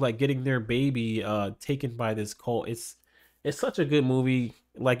 yeah, of like getting their baby taken by this cult. It's such a good movie.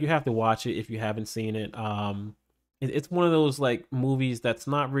 Like, you have to watch it if you haven't seen it. It's one of those like movies that's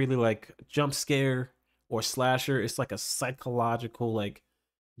not really like jump scare or slasher. It's like a psychological, like,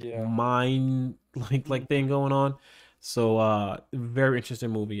 Yeah. mind like thing mhm. going on. So very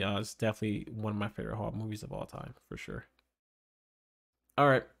interesting movie. It's definitely one of my favorite horror movies of all time for sure. All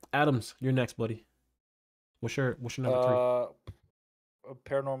right, Adams, you're next, buddy. What's your number three?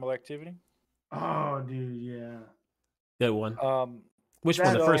 Paranormal Activity. Oh, dude, yeah. Good one. Um, Which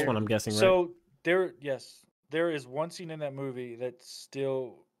one? The That's first so one, I'm guessing, right? so there is one scene in that movie that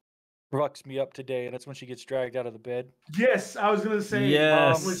still fucks me up today, and that's when she gets dragged out of the bed. Yes, I was gonna say when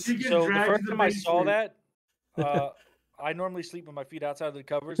Yes. she gets So the dragged to first the time I saw basement. that, uh, I normally sleep with my feet outside of the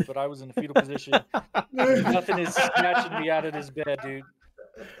covers, but I was in the fetal position. Nothing is snatching me out of this bed, dude.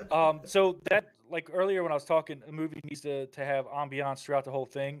 So that, like earlier when I was talking, a movie needs to have ambiance throughout the whole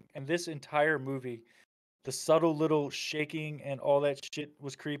thing, and this entire movie, the subtle little shaking and all that shit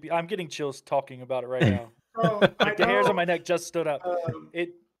was creepy. I'm getting chills talking about it right now. So I Like the hairs on know. my neck just stood up. Um,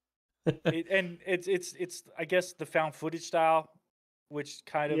 It and it's I guess the found footage style, which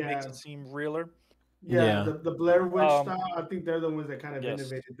kind of makes yeah, it seem realer. yeah. Yeah. The Blair Witch Um, style. I think they're the ones that kind of yes,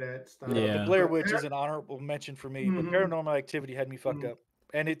 innovated that yeah. style. The Yeah. Blair But Witch is an honorable mention for me, but mm-hmm, Paranormal Activity had me fucked up,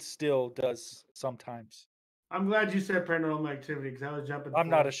 and it still does sometimes. I'm glad you said Paranormal Activity because I was jumping. I'm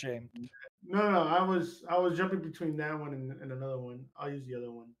not ashamed. No. I was jumping between that one and another one. I'll use the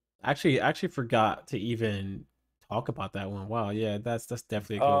other one. Actually forgot to even talk about that one. Wow, yeah, that's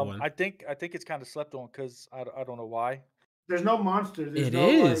definitely a good one. I think it's kind of slept on because I don't know why. There's no monster. There's It no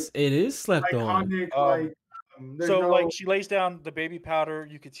is. It is slept on. iconic there's So no, like she lays down the baby powder,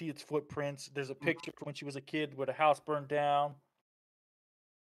 you can see its footprints. There's a picture when she was a kid where the house burned down.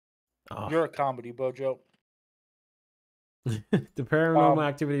 Oh. You're a comedy, Bojo. The Paranormal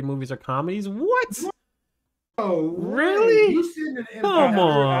Activity movies are comedies. What? Oh, really? Come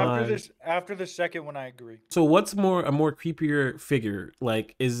on. After the second one, I agree. So what's a more creepier figure?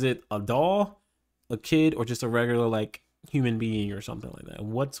 Like, is it a doll, a kid, or just a regular like human being or something like that?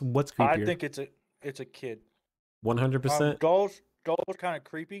 What's creepier? I think it's a kid. 100%. Dolls are kind of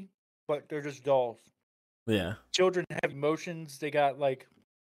creepy, but they're just dolls. Yeah. Children have emotions. They got like,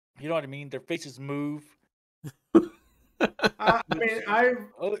 you know what I mean? Their faces move. I mean,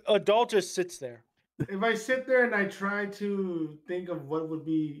 a doll just sits there. If I sit there and I try to think of what would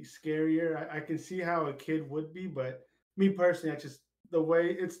be scarier, I can see how a kid would be, but me personally, I just the way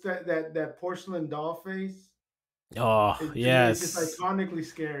it's that porcelain doll face. Oh, yes. It's just iconically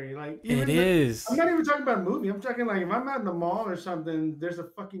scary. Like it is. I'm not even talking about a movie. I'm talking like if I'm out in the mall or something, there's a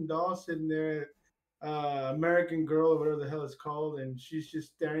fucking doll sitting there, American Girl or whatever the hell it's called, and she's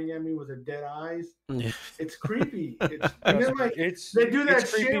just staring at me with her dead eyes. Yeah. It's creepy. And then like they do that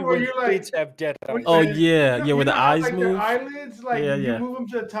shit where you're like kids have dead eyes. Oh yeah, where the eyes like move. Their eyelids, like yeah, you move them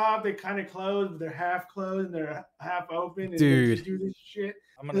to the top, they kind of close, but they're half closed and they're half open. And dude, they just do this shit.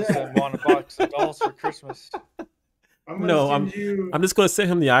 I'm gonna send Juan a box of dolls for Christmas. I'm just gonna send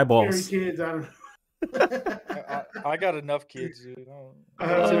him the eyeballs. Kids, I got enough kids, dude.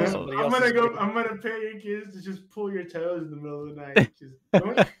 I'm gonna pay your kids to just pull your toes in the middle of the night.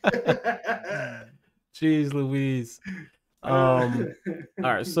 Jeez Louise. All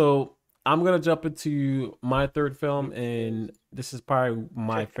right, so I'm gonna jump into my third film, and this is probably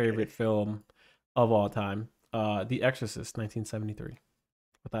my favorite film of all time. The Exorcist, 1973,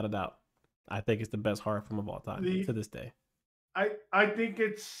 without a doubt. I think it's the best horror film of all time to this day. I think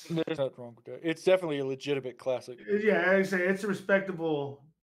it's there's nothing wrong with that. It's definitely a legitimate classic. Yeah, I say it's a respectable,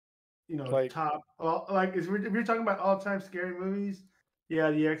 like, top. Like if you're talking about all-time scary movies, yeah,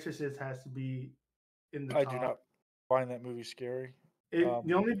 The Exorcist has to be in the top. I do not find that movie scary. The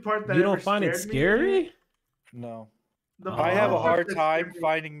only part that you don't find it scary? No. I have a hard time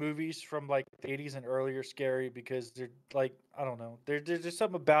finding movies from like the 80s and earlier scary because they're like, I don't know, there's just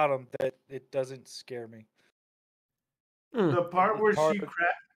something about them that it doesn't scare me. The part where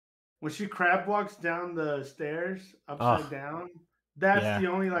she crab walks down the stairs upside down, that's the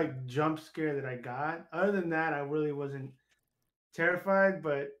only like jump scare that I got. Other than that, I really wasn't terrified,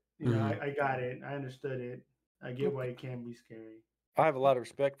 but I got it. I understood it. I get why it can be scary. I have a lot of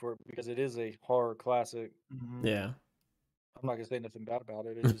respect for it because it is a horror classic. Mm-hmm. Yeah. I'm not gonna say nothing bad about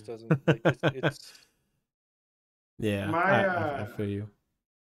it. It just doesn't. Like, it's. Yeah, I feel you.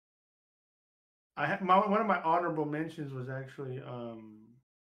 One of my honorable mentions was actually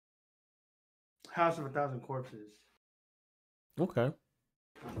House of a Thousand Corpses. Okay.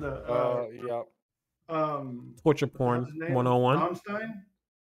 Yeah. Torture porn 101. Rammstein.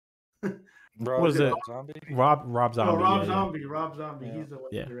 What is it? Zombie? Rob Zombie. No, Rob Zombie. Rob Zombie. Yeah. He's the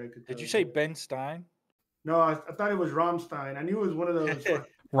one who directed. Did you say Ben Stein? No, I thought it was Rammstein. I knew it was one of those.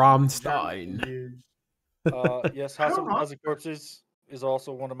 Rammstein. Yes, House of a Thousand Corpses is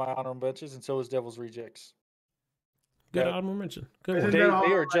also one of my honorable mentions, and so is Devil's Rejects. Good honorable mention. Good one. They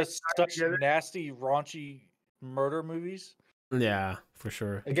are just such nasty, raunchy murder movies. Yeah, for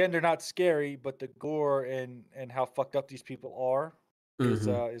sure. Again, they're not scary, but the gore and how fucked up these people are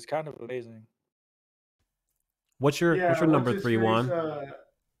is kind of amazing. What's your number 3, Juan?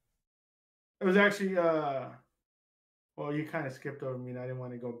 It was actually well, you kind of skipped over me, and I didn't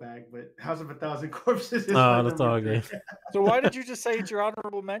want to go back. But House of a Thousand Corpses. That's all good. So why did you just say it's your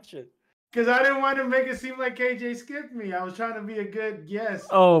honorable mention? Because I didn't want to make it seem like KJ skipped me. I was trying to be a good guest.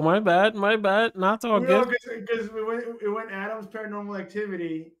 Oh, my bad. Not all good. Because it went Adam's Paranormal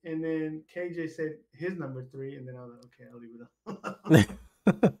Activity, and then KJ said his number 3, and then I was like, okay, I'll leave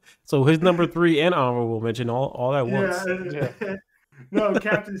it up. So his number 3 and honorable mention all at once. Yeah. No,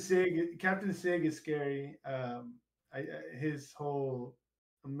 Captain Sig. Captain Sig is scary. His whole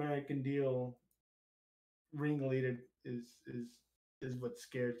American deal ringleader is what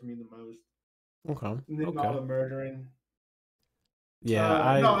scares me the most. Okay. And then all the murdering.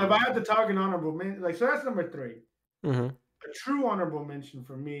 Yeah. If I had to talk an honorable mention, so that's number 3. Mm-hmm. A true honorable mention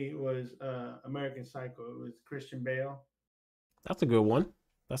for me was American Psycho. It was Christian Bale. That's a good one.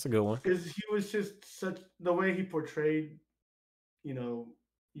 That's a good one. because he was just such the way he portrayed, you know,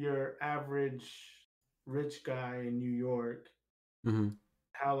 your average rich guy in New York, Hmm.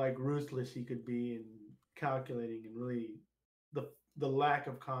 how like ruthless he could be and calculating and really the the lack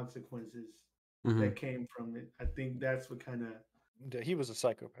of consequences Hmm. that came from it. I think that's what kind of Yeah, he was a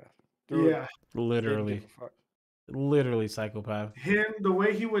psychopath. yeah Didn't give Literally, a fuck. literally psychopath. him the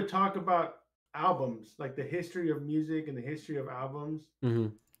way he would talk about albums, like the history of music and the history of albums Hmm.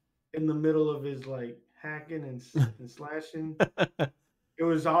 in the middle of his like hacking and slashing. It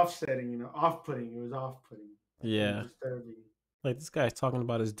was offsetting, off-putting. It was off-putting and Yeah. disturbing. Like this guy's talking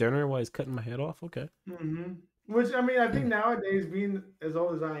about his dinner while he's cutting my head off. Okay. hmm Which I mean, I think nowadays, being as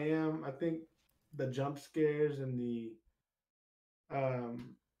old as I am, I think the jump scares and the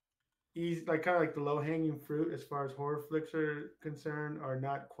um, easy, like kind of like the low-hanging fruit as far as horror flicks are concerned, are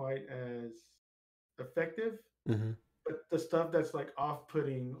not quite as effective. Hmm. But the stuff that's like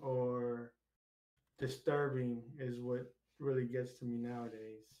off-putting or disturbing is what really gets to me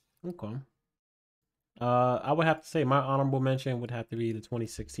nowadays. Okay. I would have to say my honorable mention would have to be the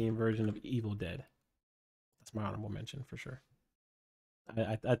 2016 version of Evil Dead. That's my honorable mention for sure.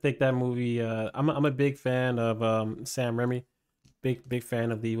 I think that movie. I'm a big fan of Sam Raimi. Big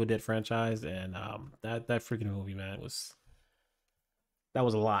fan of the Evil Dead franchise, and that freaking movie, man, that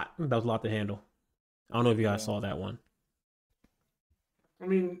was a lot. That was a lot to handle. I don't know if you guys Yeah. saw that one. I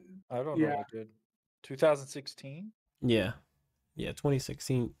mean, I don't know yeah, if I did. 2016? Yeah, yeah,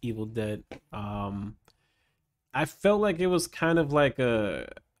 2016 Evil Dead. I felt like it was kind of like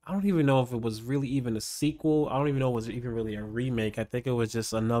I don't even know if it was really even a sequel. I don't even know if it was even really a remake. I think it was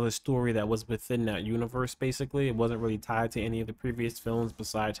just another story that was within that universe, basically. It wasn't really tied to any of the previous films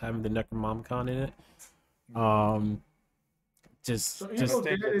besides having the Necronomicon in it. Um, so just Evil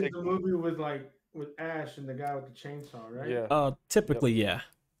Dead I is think- the movie with Ash and the guy with the chainsaw, right? Yeah. typically, yeah.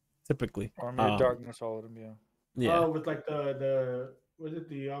 Typically. Army of Darkness, all of them, yeah. Yeah. Oh, with like the was it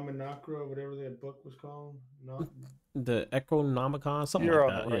the Amanakra, whatever that book was called? No, The Necronomicon, something You're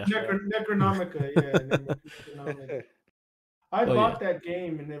like on that. the Yeah. right Necronomica, yeah. Necronomica. I Oh, bought yeah. that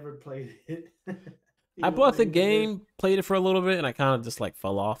game and never played it. I Evil bought the Dead. game, played it for a little bit, and I kind of just like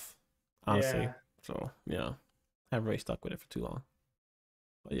fell off, honestly. Yeah. So, haven't really stuck with it for too long.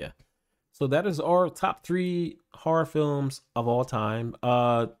 But yeah. So that is our top 3 horror films of all time.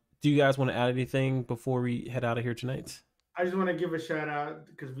 Do you guys want to add anything before we head out of here tonight? I just want to give a shout out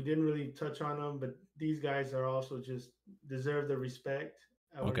because we didn't really touch on them, but these guys are also just deserve the respect.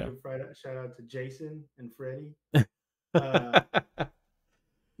 I want to Okay. give a shout out to Jason and Freddie. Uh,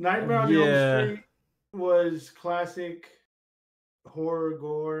 Nightmare on Elm Yeah. Street was classic horror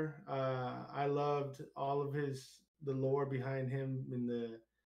gore. I loved all of the lore behind him and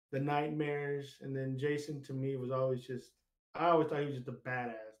the nightmares. And then Jason to me was always just I always thought he was just a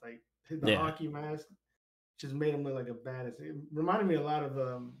badass. Like the Yeah. hockey mask just made him look like a badass. It reminded me a lot of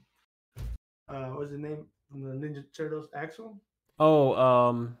what's his name from the Ninja Turtles? Axel?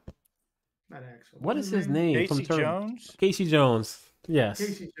 Oh, Not Axel. what is his name? Casey Turtle- Jones? Casey Jones. Yes.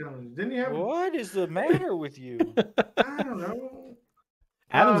 Casey Jones. Didn't he have? What is the matter with you? I don't know.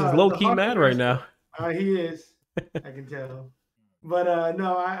 Adams is low the key hockey mad right mask- now. He is. I can tell. But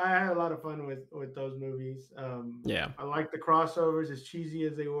no, I had a lot of fun with those movies. Yeah. I like the crossovers, as cheesy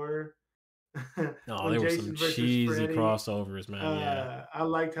as they were. Oh, When there were Jason some versus cheesy Freddy, crossovers, man. Yeah. I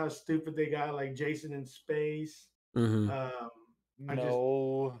liked how stupid they got, like Jason in space. Hmm. I just-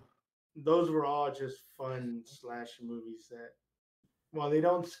 No. Those were all just fun slasher movies that, while they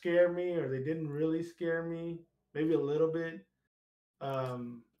don't scare me or they didn't really scare me, maybe a little bit. I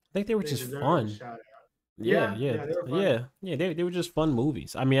think they were They just deserve a fun. shout out. Yeah, Yeah, they were fun. They were just fun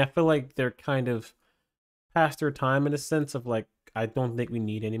movies. I mean, I feel like they're kind of past their time in a sense of like I don't think we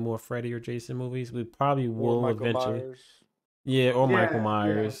need any more Freddy or Jason movies. We probably Or will Michael eventually. Myers. Yeah, or Michael Yeah,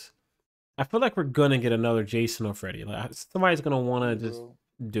 Myers. I feel like we're gonna get another Jason or Freddy. Like somebody's gonna want to just Bro.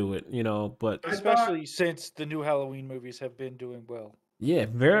 do it, but I Especially since the new Halloween movies have been doing well. yeah,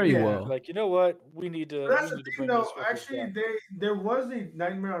 very Yeah, well. Like, you know what? We need to, That's we the need to thing, bring though. this fuckers Actually, back. there was a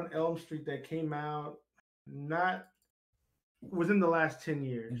Nightmare on Elm Street that came out not within the last 10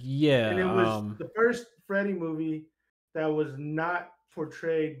 years, Yeah, and it was the first Freddy movie that was not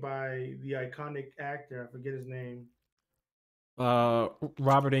portrayed by the iconic actor. I forget his name.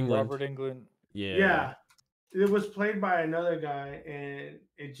 Robert England. Robert Englund. Yeah, it was played by another guy, and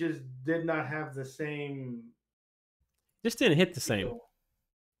it just did not have the same. Just didn't hit the same. feel.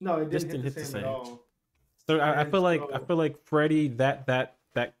 No, it Just didn't hit the same at all. So I And feel like I so- feel like Freddy that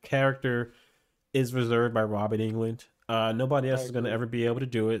character is reserved by Robert England. Nobody else I is gonna agree. ever be able to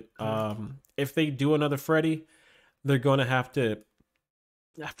do it. If they do another Freddy, they're gonna have to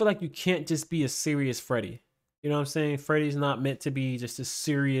I feel like you can't just be a serious Freddy. You know what I'm saying? Freddy's not meant to be just a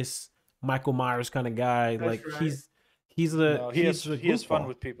serious Michael Myers kind of guy. That's Like right. No, he's a he has fun goofball.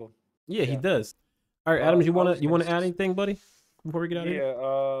 with people. Yeah, he Yeah. does. All right, Adams, I was you gonna wanna add anything, buddy, before we get out of here?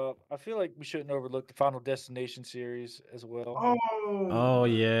 Yeah, I feel like we shouldn't overlook the Final Destination series as well. Oh Oh my god!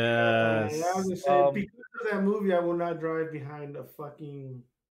 I was yes. gonna say because of that movie, I will not drive behind a fucking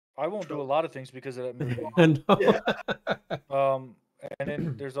I won't do a truck. lot of things because of that movie. No. Yeah, Um, and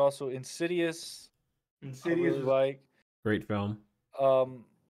then there's also Insidious. I Insidious really was. like. Great film. Um,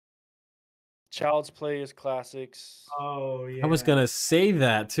 Child's Play is classics. Oh I was yeah, gonna say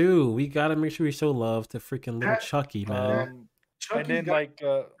that too. We gotta make sure we show love to freaking little that Chucky, man. that And Chucky's then got like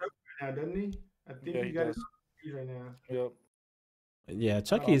right now, doesn't he? I think yeah, he he got it does. right now. Yep. Yeah,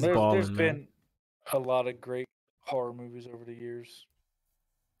 Chucky is There's balling, man. been a lot of great horror movies over the years.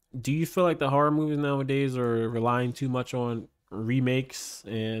 Do you feel like the horror movies nowadays are relying too much on remakes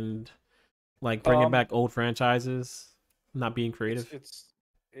and like bringing Um, back old franchises, not being it's creative?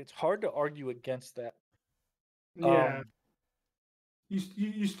 it's hard to argue against that. Yeah, Um,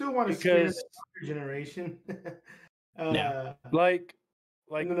 you still want to scare the because younger generation. Yeah. uh, like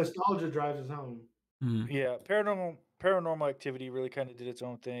and the nostalgia drives us home. Mm, yeah, paranormal activity really kind of did its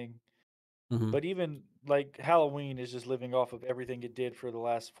own thing. hmm But even like Halloween is just living off of everything it did for the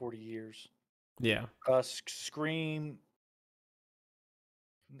last 40 years. Yeah. Scream,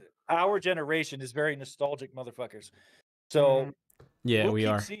 our generation is very nostalgic motherfuckers. So Mhm. Yeah, we'll we keep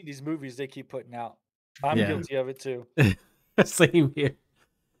are. seeing these movies they keep putting out. I'm Yeah. guilty of it too. Same here.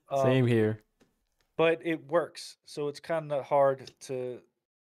 Same Um, here. but it works. So it's kind of hard to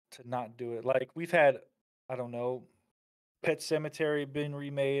not do it. Like we've had, I don't know, Pet Cemetery been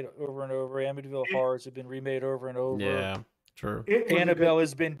remade over and over. Amityville It, Horrors have been remade over and over. Yeah. True. it was a good. Annabelle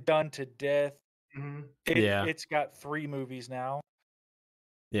has been done to death. Mhm. Yeah. It's got 3 movies now.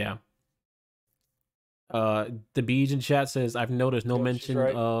 Yeah. The Beej in chat says I've noticed no Yep, she's mention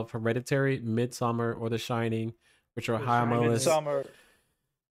right. of Hereditary, Midsummer, or The Shining, which are The high on my Shining. list. Midsummer's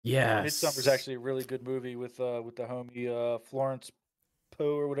Yes. actually a really good movie with the homie Florence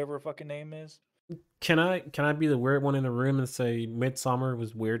Poe or whatever her fucking name is. Can I be the weird one in the room and say Midsummer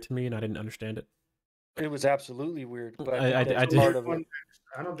was weird to me and I didn't understand it? It was absolutely weird, but I I think I that's did. part of it. One,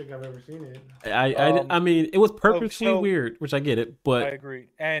 I don't think I've ever seen it. I mean, it was purposely so weird, which I get it, I but agree.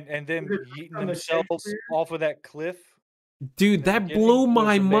 And them Is it yeeting on the themselves Shakespeare? off of that cliff dude, in the that beginning blew was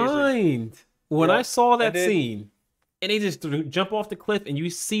my amazing. mind when I Yep. saw And that then scene and they just jump off the cliff and you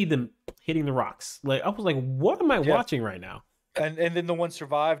see them hitting the rocks. Like I was like, what am I yeah, watching right now? and then the one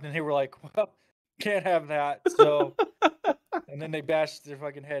survived, and they were like, "Well, can't have that." So, and then they bashed their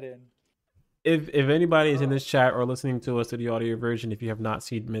fucking head in. If anybody is in Oh, this chat or listening to us to the audio version, if you have not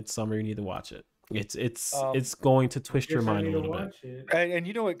seen Midsummer, you need to watch it. It's Um, going to I twist your guess I mind a need to little bit. watch it. and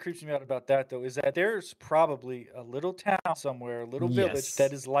you know what creeps me out about that though is that there's probably a little town somewhere, a little village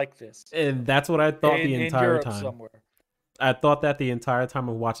that Yes. is like this And that's what I thought the in entire Europe time. somewhere. I thought that the entire time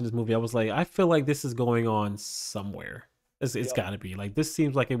of watching this movie. I was like, I feel like this is going on somewhere. It's Yep. got to be. Like, this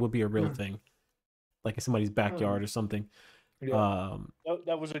seems like it would be a real Hmm. thing. Like in somebody's backyard or something. Yeah,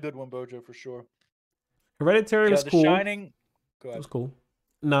 that was a good one, Bojo, for sure. Hereditary Yeah, was The cool. Shining. Go It ahead. was cool.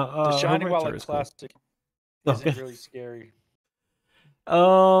 No, The Shining, while Hereditary a is cool. classic, Okay. isn't really scary.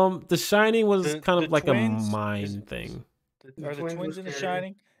 The Shining was The kind of like a twins is mind thing. are the twins twins were in The scary.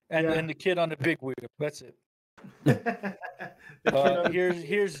 Shining, and Yeah. the kid on the big wheel. That's it. The kid on-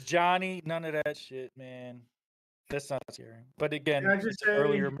 Here's Johnny. None of that shit, man. That's not scary. But again, Can I just it's an say-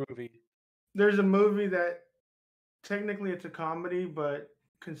 earlier movie. There's a movie that technically it's a comedy, but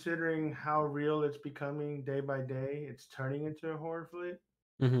considering how real it's becoming day by day, it's turning into a horror flick.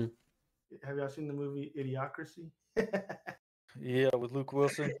 hmm Have y'all seen the movie Idiocracy? Yeah, with Luke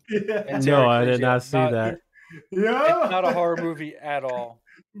Wilson. Yeah. And No, Terry I Crews, did yeah, not see that. Yeah. It's not a horror movie at all.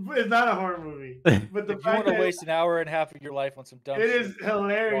 It's not a horror movie. But the If you fact want to that waste an hour and a half of your life on some dumb it shit, is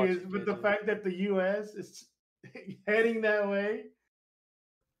hilarious, watch it, but the dude. fact that the U.S. is heading that way,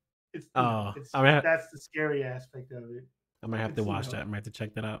 it's, Oh, it's I mean, that's the scary aspect of it. I might have to It's, you watch know- that. I might have to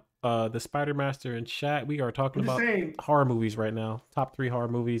check that out. The Spider Master in chat. We are talking I'm just about saying, horror movies right now. Top 3 horror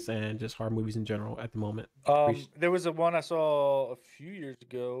movies and just horror movies in general at the moment. There was a one I saw a few years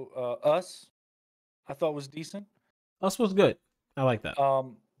ago. Us, I thought was decent. Us was good. I like that.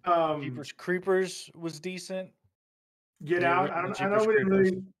 Creepers was decent. Get The Out. original I know Jeepers we didn't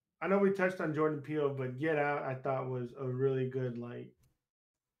Creepers. really. I know we touched on Jordan Peele, but Get Out I thought was a really good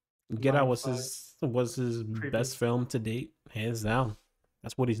Get Out was mindfuck. his Creepy. best film to date, hands down.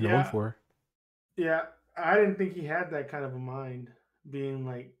 That's what he's known Yeah. for. Yeah, I didn't think he had that kind of a mind, being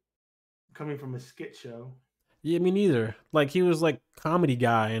like coming from a skit show. Yeah, me neither. Like he was like comedy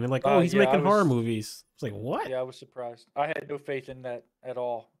guy, and they're like, oh, he's Yeah, making horror movies. It's like what? Yeah, I was surprised. I had no faith in that at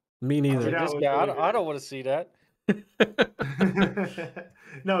all. Me I was neither. like, Get Out this was guy, really I good. don't want to see that.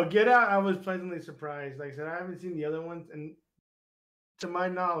 No, Get Out, I was pleasantly surprised. Like I said, I haven't seen the other ones, and to my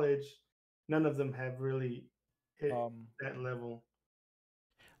knowledge, none of them have really hit that level.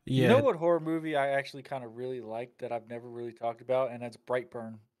 You know Yeah. what horror movie I actually kind of really liked that I've never really talked about, and that's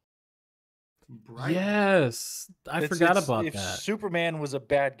Brightburn. Bright. Yes, I forgot about if that. Superman was a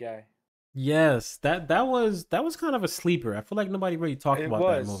bad guy. Yes, that was kind of a sleeper. I feel like nobody really talked It about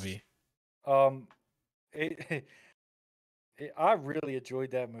that was. movie. I really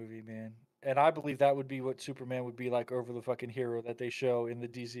enjoyed that movie, man. And I believe that would be what Superman would be like over the fucking hero that they show in the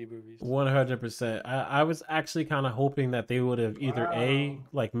DC movies. 100%. I was actually kind of hoping that they would have either Wow.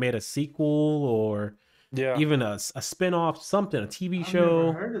 like made a sequel or Yeah. even a spin-off, something, a TV I've show.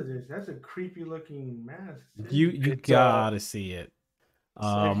 never heard of this. That's a creepy looking mask. You It's, gotta see it.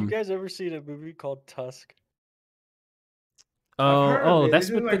 Have you guys ever seen a movie called Tusk? I've heard of it. That's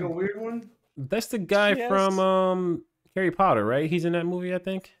Isn't with it like the a weird one? that's the guy Yes. from Harry Potter, right? He's in that movie, I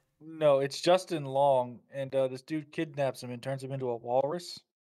think. No, it's Justin Long, and this dude kidnaps him and turns him into a walrus.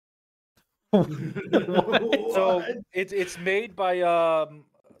 What? So What? it's made by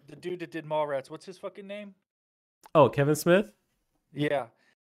the dude that did Mallrats. What's his fucking name? Oh, Kevin Smith? Yeah.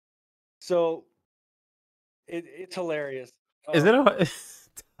 So it's hilarious. Is it a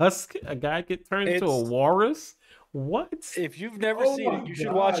Tusk? A guy get turned into a It's- walrus? What? If you've never Oh seen my it, you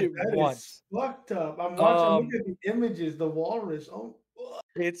should watch God, it that is once. fucked up. I'm looking at the images, the walrus. Oh, fuck.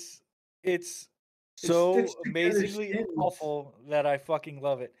 It's so stitched together amazingly skins. awful that I fucking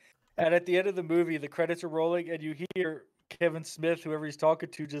love it. And at the end of the movie, the credits are rolling, and you hear Kevin Smith, whoever he's talking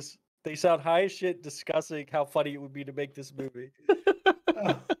to, just they sound high as shit, discussing how funny it would be to make this movie.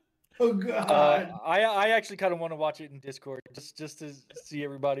 Oh God. I actually kind of want to watch it in Discord just to see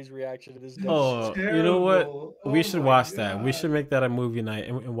everybody's reaction to this. dumb Oh, shit. you know what? Terrible. We Oh should my watch that. We God. should make that a movie night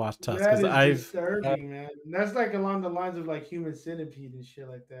and watch Tusk. That Because is I've disturbing, man. That's like along the lines of like Human Centipede and shit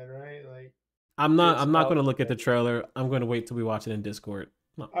like that, right? Like I'm not It's going to out look at the there. trailer. I'm going to wait till we watch it in Discord.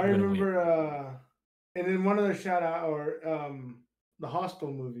 I'm I gonna wait. remember, and then one other shout out or the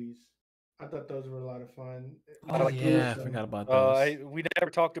Hostel movies. I thought those were a lot of fun. Oh like yeah, I gruesome. forgot about those. We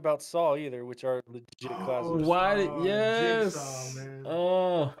never talked about Saw either, which are legit classics. Why? Saw, Yes. Jigsaw, man.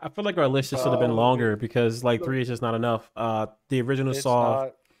 Oh, I feel like our list just should have been Oh, longer dude. because like Look. 3 is just not enough. The original It's Saw,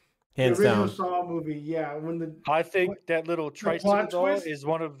 not. hands the original down. Saw movie, yeah. When the I think that little tricycle plot doll twist? is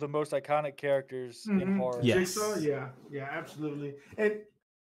one of the most iconic characters in Mhm. horror. Yeah. Jigsaw, Yes. yeah, absolutely. And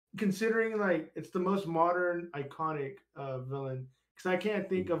considering like it's the most modern, iconic villain, because I can't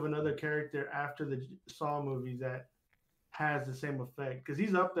think of another character after the Saw movies that has the same effect. Because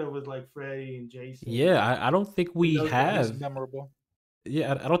he's up there with like Freddy and Jason. Yeah, I don't think we those guys It's have. memorable.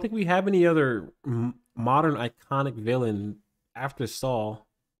 Yeah, I don't think we have any other modern iconic villain after Saw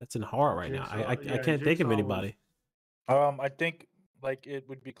that's in horror right now. I Jigsaw, I yeah, can't think of Jigsaw anybody. I think like it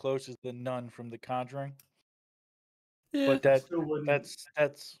would be close as the Nun from The Conjuring, Yeah. but that Still wouldn't.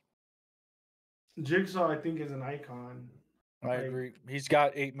 that's Jigsaw, I think, is an icon. I Like, agree. He's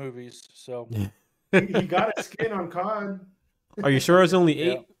got 8 movies, so He got a skin on COD. Are you sure it's only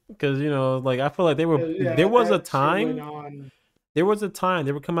Yeah. 8? Because like I feel like they were. Yeah, there was a that shit went time. on. There was a time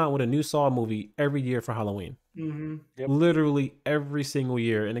they would come out with a new Saw movie every year for Halloween. Mhm. Yep. Literally every single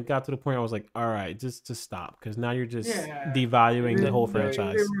year, and it got to the point I was like, all right, just stop, because now you're just Yeah. devaluing the whole They-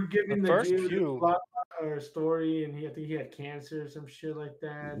 franchise. They were giving The the first dude few- a plot or a story, and I think he had cancer or some shit like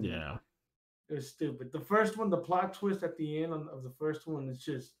that. and Yeah. it was stupid. The first one, the plot twist at the end of the first one, was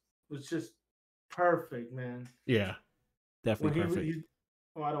just perfect, man. Yeah. Definitely When perfect.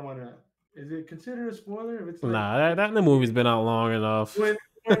 oh, I don't want to. Is it considered a spoiler if it's like, Nah, that in the movie's been out long enough. when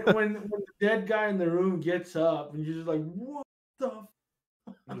the dead guy in the room gets up and you're just like, what the?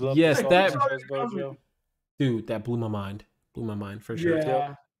 you love Yes, the Saw that- franchise, Bojo. Dude, that blew my mind. Blew my mind for sure.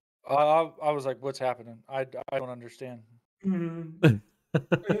 Yeah. I was like, what's happening? I don't understand. Mhm.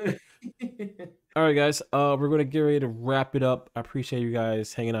 All right, guys. We're gonna get ready to wrap it up. I appreciate you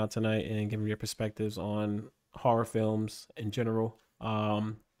guys hanging out tonight and giving your perspectives on horror films in general.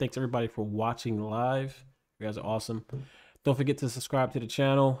 Thanks everybody for watching live. You guys are awesome. Don't forget to subscribe to the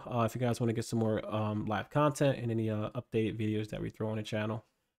channel if you guys want to get some more live content and any updated videos that we throw on the channel.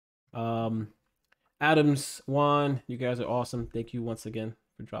 Adams, Juan, you guys are awesome. Thank you once again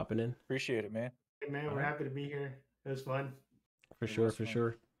for dropping in. Appreciate it, man. Hey, man, we're happy to be here. It was fun. For It sure, was for fun.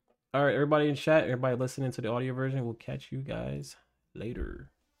 sure. All right, everybody in chat, everybody listening to the audio version, we'll catch you guys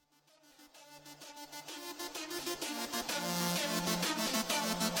later.